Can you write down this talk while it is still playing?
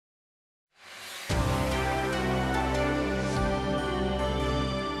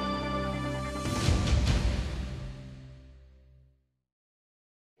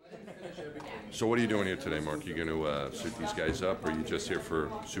So what are you doing here today, Mark? You going to suit these guys up, or are you just here for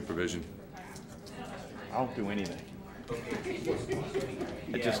supervision? I don't do anything.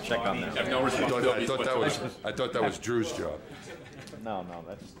 I just check on them. I thought that was Drew's job. No,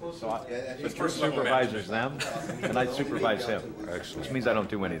 that's so. Drew supervises them, and I supervise him. Excellent. Which means I don't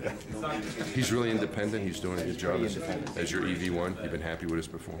do anything. He's really independent. He's doing a good job as your EV1. You've been happy with his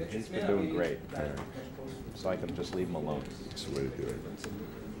performance. He's been doing great. So I can just leave him alone. That's the way to do it.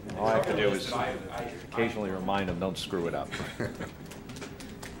 All I have to do is occasionally remind him, don't screw it up.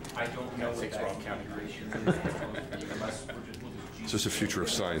 I don't know what that county It's just the future of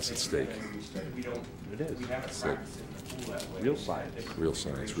science at stake. It is. That's it. Real science. Real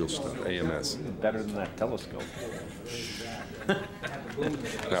science, real stuff. AMS. Better than that telescope.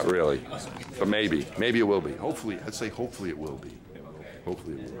 Not really, but maybe. Maybe it will be. Hopefully, I'd say hopefully it will be.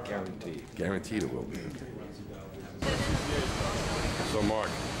 Hopefully it will be. Guaranteed. Guaranteed it will be. So, Mark,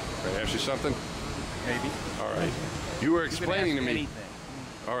 can I ask you something? Maybe. All right. You were explaining to me. Anything.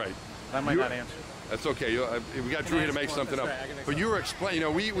 All right. I might not answer. That's okay. We got Drew here to make something up. But you were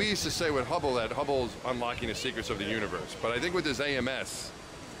explaining, we used to say with Hubble that Hubble's unlocking the secrets of the universe. But I think with this AMS,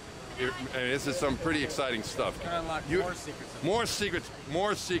 this is some pretty exciting stuff. You can unlock more secrets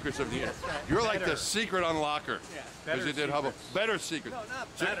of the universe. You're like the secret unlocker. Yeah, because you did Hubble. Better secrets. No, not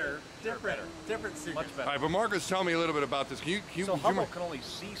better. Different secrets. Much better. All right, but Mark was telling me a little bit about this. So Hubble can only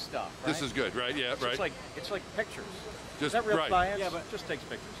see stuff, right? This is good, right? Yeah, so right. It's like pictures. Just, is that real science? Yeah, but just takes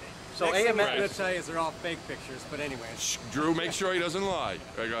pictures. So AMS I'm going to tell you is they're all fake pictures, but anyway. Drew, make sure he doesn't lie.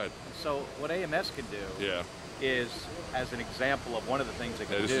 Right, go ahead. So what AMS can do is, as an example of one of the things it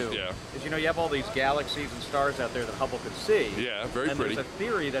can do, is you have all these galaxies and stars out there that Hubble could see. Yeah, very and pretty. There's a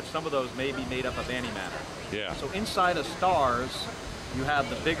theory that some of those may be made up of antimatter. Yeah. So inside of stars, you have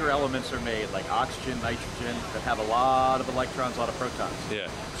the bigger elements are made, like oxygen, nitrogen, that have a lot of electrons, a lot of protons. Yeah.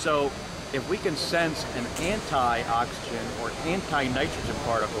 So if we can sense an anti-oxygen or anti-nitrogen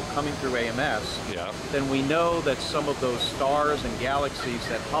particle coming through AMS, then we know that some of those stars and galaxies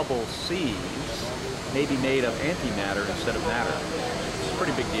that Hubble sees may be made of antimatter instead of matter. It's a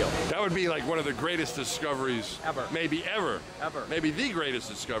pretty big deal. That would be like one of the greatest discoveries ever. Maybe ever. Ever. Maybe the greatest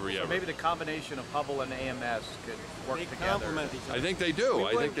discovery ever. Maybe the combination of Hubble and AMS could work together. Complement each other. I think they do.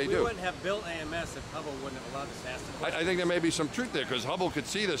 I think they do. We wouldn't have built AMS if Hubble wouldn't have allowed us to ask the question. I think there may be some truth there, because Hubble could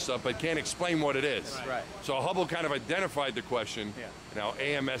see this stuff but can't explain what it is. Right. So Hubble kind of identified the question. Yeah. Now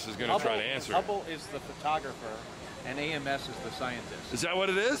AMS is going to try to answer Hubble is the photographer, and AMS is the scientist. Is that what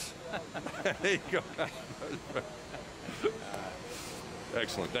it is? There you go.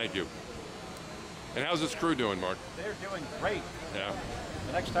 Excellent, thank you. And how's this crew doing, Mark? They're doing great. Yeah.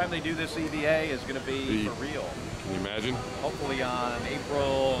 The next time they do this EVA is going to be for real. Can you imagine? Hopefully on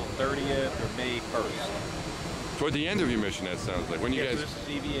April 30th or May 1st. Toward the end of your mission, that sounds like. When you guys? So this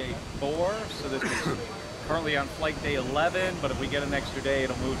is EVA 4, so this is currently on flight day 11, but if we get an extra day,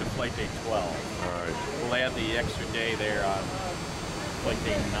 it'll move to flight day 12. All right. We'll add the extra day there on flight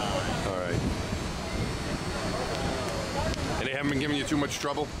day 9. All right. And they haven't been giving you too much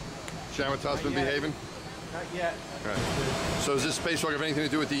trouble? Shamatov's been behaving? Not yet. Right. So does this spacewalk have anything to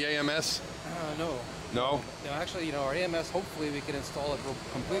do with the AMS? No. No? No, actually, our AMS, hopefully we can install it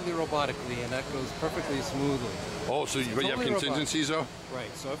completely robotically, and that goes perfectly smoothly. Oh, so but you have contingencies, though?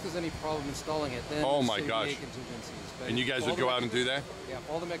 Right, so if there's any problem installing it, then oh my gosh. contingencies. But and you guys would go out and do that? Yeah, if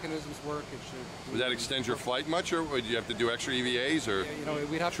all the mechanisms work, it should. Would that extend your flight much, or would you have to do extra EVAs, or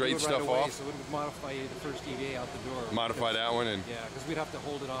we'd have trade to do it right stuff away, off? So we'd modify the first EVA out the door. Modify that one? And yeah, because we'd have to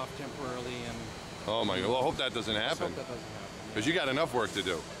hold it off temporarily. And oh my God, well I hope that doesn't happen. Hope that doesn't happen. Because you got enough work to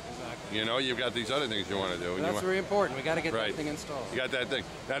do. Exactly. You've got these other things you want to do. And that's very important. We got to get that thing installed. You got that thing.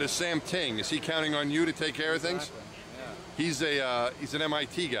 Now, does Sam Ting, is he counting on you to take care of things? Yeah. He's an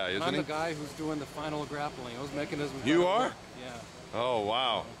MIT guy, isn't he? I'm the guy who's doing the final grappling. Those mechanisms. You are? Yeah. Oh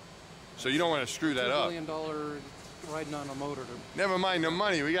wow. So you don't want to screw that up. $2 billion riding on a motor. Never mind the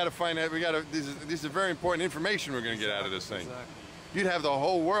money. We got to find out. This is very important information we're going to get out of this thing. Exactly. You'd have the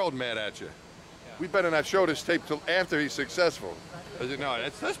whole world mad at you. We better not show this tape till after he's successful. No,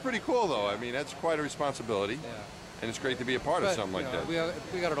 that's pretty cool though. I mean, that's quite a responsibility. Yeah. And it's great to be a part of something like that. We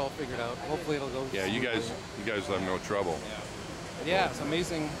got it all figured out. Hopefully it'll go. Yeah, you guys have no trouble. Yeah, it's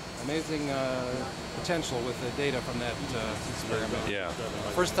amazing potential with the data from that experiment. Yeah.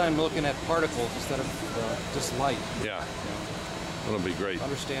 First time looking at particles instead of just light. Yeah. That'll be great.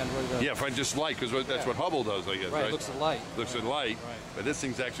 Understand where the... Yeah, if I just light, because that's what Hubble does, I guess, right? Right, looks at light. Looks at light, but this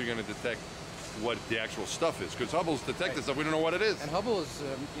thing's actually going to detect what the actual stuff is, because Hubble's detected stuff, we don't know what it is. And Hubble is,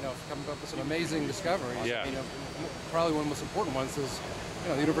 coming up with some amazing discoveries. Yeah. Probably one of the most important ones is,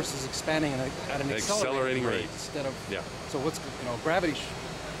 the universe is expanding at an accelerating rate instead of. Yeah. So gravity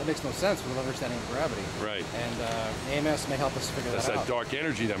that makes no sense with an understanding of gravity. Right. And AMS may help us figure That's that out. that dark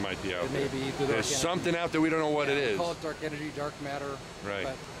energy that might be out It there. may be the dark There's energy. something out there we don't know what it is. Call it dark energy, dark matter. Right.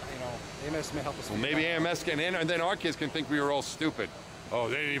 But, you know, AMS may help us figure Maybe that out. AMS can, and then our kids can think we were all stupid. Oh,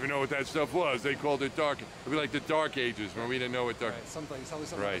 they didn't even know what that stuff was. They called it dark. It'd be like the Dark Ages when we didn't know what dark. Right, something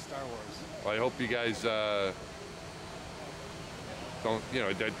Right. like Star Wars. Well, I hope you guys don't, you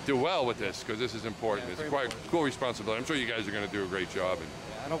know, do well with this because this is important. Yeah, it's very quite important. cool responsibility. I'm sure you guys are going to do a great job, and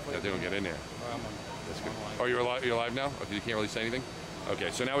I don't that they don't get in there. I'm That's good. online. Oh, you're live now? Okay, you can't really say anything? Okay,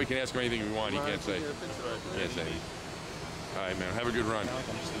 so now we can ask him anything we want. He can't say. Can't say anything. All right, man. Have a good run.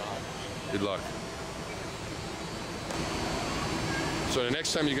 Good luck. So the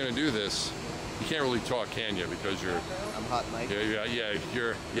next time you're going to do this, you can't really talk, can you? Because you're. I'm hot, Mike. Yeah,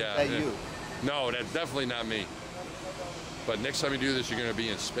 you're. Yeah. Is that you? No, that's definitely not me. But next time you do this, you're going to be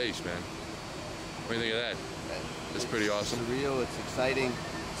in space, man. What do you think of that? That's pretty awesome. It's surreal. It's exciting.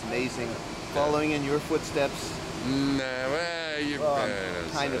 It's amazing. Following in your footsteps. Nah, well,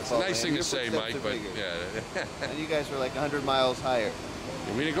 kind of it's a nice thing to Your say, footsteps Mike, are but bigger. yeah. And you guys were like 100 miles higher.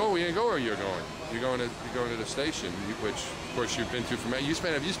 We didn't go where you're going. You're going to the station, which of course you've been to from. Have you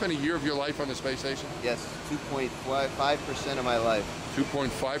spent a year of your life on the space station? Yes, 2.5% of my life.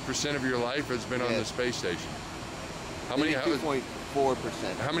 2.5% of your life has been on the space station. How many? 2.4%.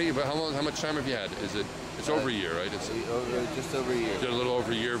 How much time have you had? It's over a year, right? It's just over a year. just a little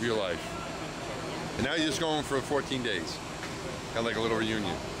over a year of your life. And now you're just going for 14 days. Kind of like a little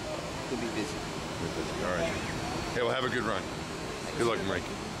reunion. Could be busy. All right. Hey, well, have a good run. Good luck, Mike.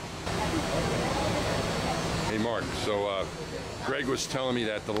 Hey, Mark. So, Greg was telling me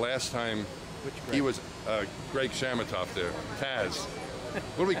that the last time he was Greg Shamatov there, Taz.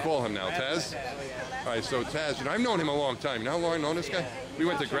 What do we call him now, Taz? All right, so Taz, you know, I've known him a long time. You know how long I've known this guy? We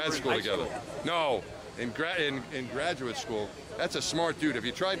went to grad school together. No, in graduate school. That's a smart dude. Have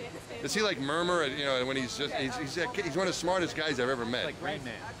you tried? Does he like murmur? You know, when he's one of the smartest guys I've ever met. Like Rain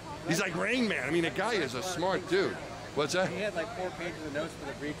Man. He's like Rain Man. I mean, the guy is a smart dude. What's that? He had like 4 pages of notes for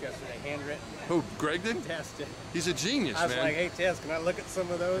the brief yesterday, handwritten. Who? Greg did? Test it. He's a genius, I was man. like, hey, Tess, can I look at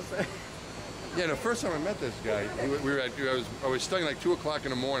some of those? Yeah, the first time I met this guy, I was studying like 2 o'clock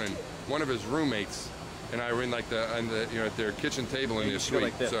in the morning. One of his roommates and I were in like at their kitchen table in their suite.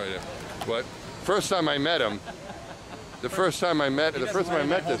 Like this. Sorry, what? First time I met him. The first time I met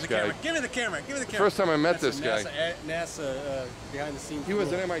this guy. Give me the camera. Give me the camera. First time I met this guy. NASA behind the scenes. He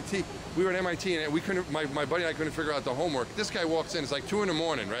was at MIT. We were at MIT, and we couldn't. My buddy and I couldn't figure out the homework. This guy walks in. It's like 2 in the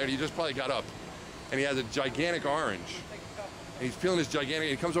morning, right? He just probably got up, and he has a gigantic orange. And he's peeling this gigantic.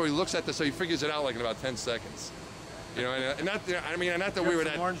 And he comes over. He looks at this, so he figures it out like in about 10 seconds. You know, and not. I mean, not that we were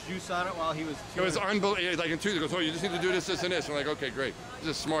that. Orange juice on it while he was. It was unbelievable. Like in 2 days, he goes, "Oh, you just need to do this, this, and this." I'm like, "Okay, great." He's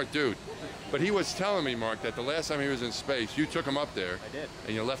a smart dude. But he was telling me, Mark, that the last time he was in space, you took him up there. I did.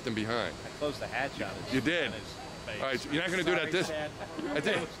 And you left him behind. I closed the hatch on his. You did. On his face. All right, so you're not going to do that this. Sad. I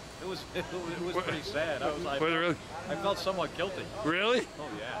think. It was pretty sad. I was like, Really? I felt somewhat guilty. Really? Oh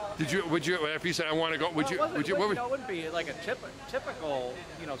yeah. Did you? Would you? If he said, "I want to go," would you? Well, Would you? What would? it wouldn't be like a typical,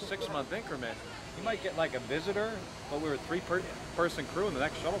 6-month increment. You might get like a visitor, but we were a 3-person crew, and the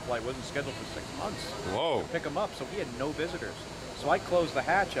next shuttle flight wasn't scheduled for 6 months. Whoa. Pick him up, so we had no visitors. So I closed the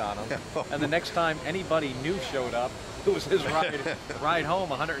hatch on him, and the next time anybody new showed up, it was his ride home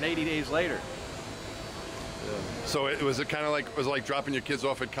 180 days later. So it was kind of like dropping your kids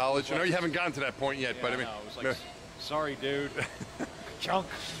off at college. I know you haven't gotten to that point yet, but I mean, it was like, sorry, dude, chunk.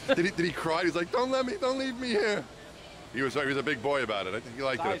 did he cry? He was like, don't leave me here. He was a big boy about it. I think he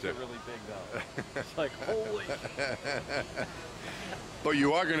liked it up Eyes there. are really big though. It's like, holy. But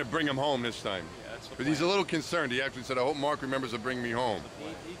you are going to bring him home this time. Yeah, that's the Because he's a little concerned. He actually said, "I hope Mark remembers to bring me home."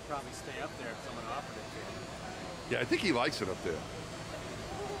 He'd probably stay up there if someone offered it to him. Yeah, I think he likes it up there.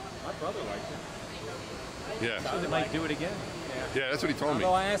 My brother likes it. Yeah. So they might do it again. Yeah, that's what he told me.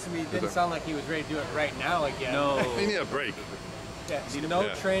 Although I asked him, he didn't sound like he was ready to do it right now again. No. He need a break. Yeah, no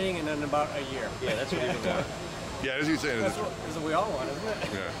Yeah. training and then about a year. Yeah, that's what he would want. Yeah, as he's saying. That's what we all want, isn't it?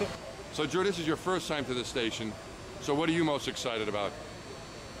 Yeah. So, Drew, this is your first time to the station. So, what are you most excited about?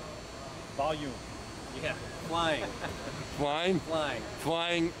 Volume. Yeah. Flying. Flying? Flying.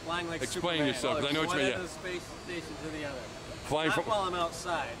 Flying. Flying like Explain Superman. yourself, 'cause I know what you mean. One end of the space station to the other. Flying Not from. while I'm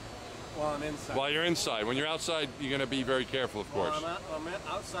outside. While I'm inside. While you're inside. When you're outside, you're going to be very careful, of course. While I'm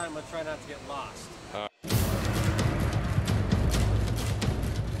outside, I'm going to try not to get lost.